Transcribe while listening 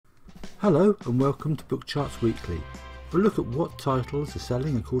Hello and welcome to Book Charts Weekly, for a look at what titles are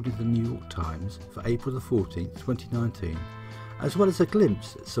selling according to the New York Times for April the 14th, 2019, as well as a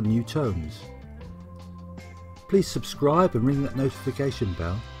glimpse at some new tomes. Please subscribe and ring that notification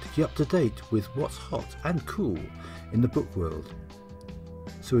bell to keep up to date with what's hot and cool in the book world.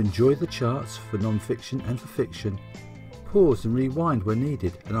 So enjoy the charts for non-fiction and for fiction, pause and rewind where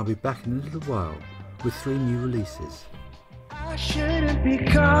needed, and I'll be back in a little while with 3 new releases. I shouldn't be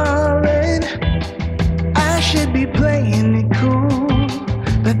calling, I should be playing it cool,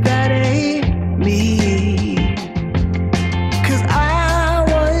 but that ain't me. 'Cause I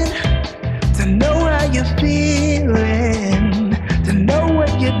want to know how you're feeling, to know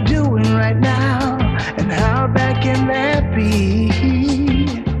what you're doing right now, and how bad can that be?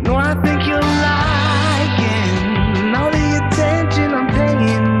 No, I think you're liking all the attention I'm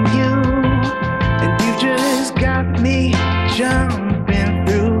paying you, and you just got me jumping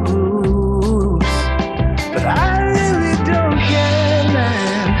through hoops, but I really don't care,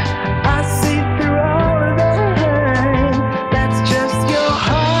 man. I see through all of that. That's just your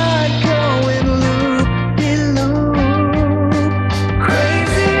heart going loop-de-loop.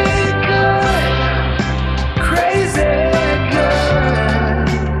 Crazy good, crazy good.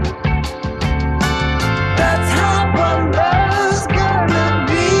 That's how one love's gonna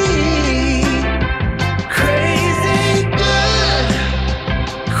be. Crazy good,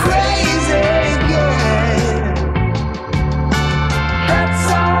 crazy good. That's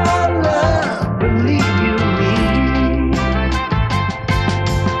all love, believe you me.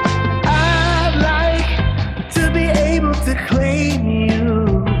 I'd like to be able to claim you,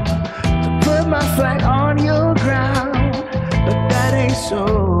 to put my flag on your ground, but that ain't so.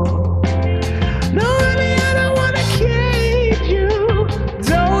 No, honey, I don't wanna cage you,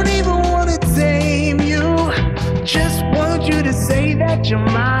 don't even wanna tame you. Just want you to say that you're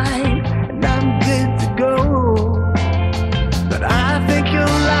mine, and I'm good to go. But I think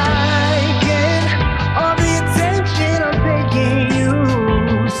you're liking all the attention I'm paying you.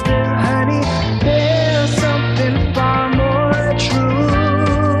 Still, honey, there's something far more true.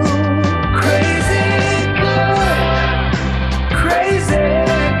 Crazy good, crazy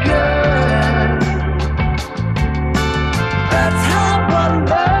good. That's how one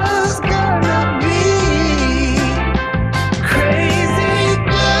love's gonna be. Crazy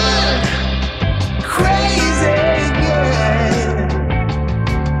good, crazy good.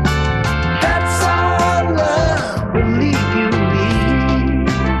 That's all love, believe you me.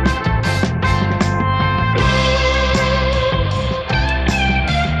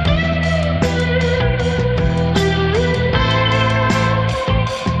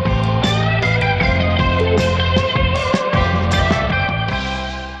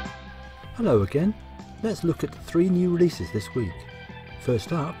 Hello again. Let's look at the 3 new releases this week.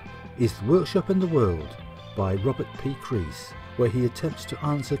 First up is The Workshop and the World by Robert P. Crease, where he attempts to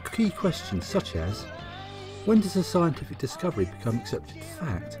answer key questions such as: when does a scientific discovery become accepted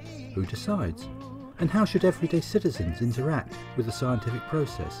fact? Who decides? And how should everyday citizens interact with the scientific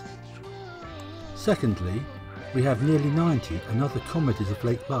process? Secondly, we have Nearly 90 and Other Comedies of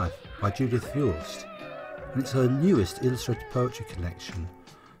Late Life by Judith Viorst, and it's her newest illustrated poetry collection,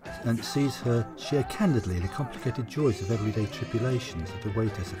 and it sees her share candidly the complicated joys of everyday tribulations that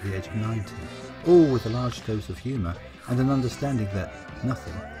await us at the age of 90, all with a large dose of humour and an understanding that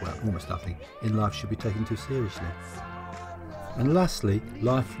nothing, well almost nothing, in life should be taken too seriously. And lastly,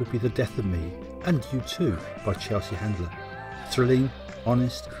 Life Will Be the Death of Me, and You Too by Chelsea Handler. Thrilling,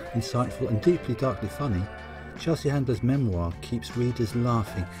 honest, insightful and deeply darkly funny, Chelsea Handler's memoir keeps readers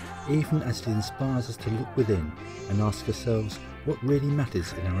laughing even as it inspires us to look within and ask ourselves what really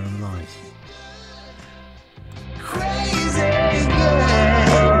matters in our own lives. Crazy good.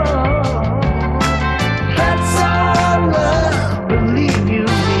 That's all love, believe you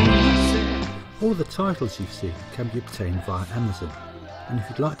me. All the titles you've seen can be obtained via Amazon, and if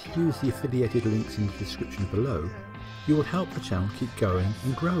you'd like to use the affiliated links in the description below, you will help the channel keep going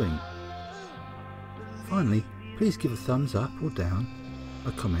and growing. Finally, please give a thumbs up or down,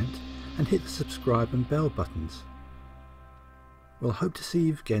 a comment, and hit the subscribe and bell buttons. Well, I hope to see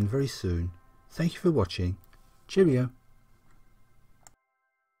you again very soon. Thank you for watching. Cheerio.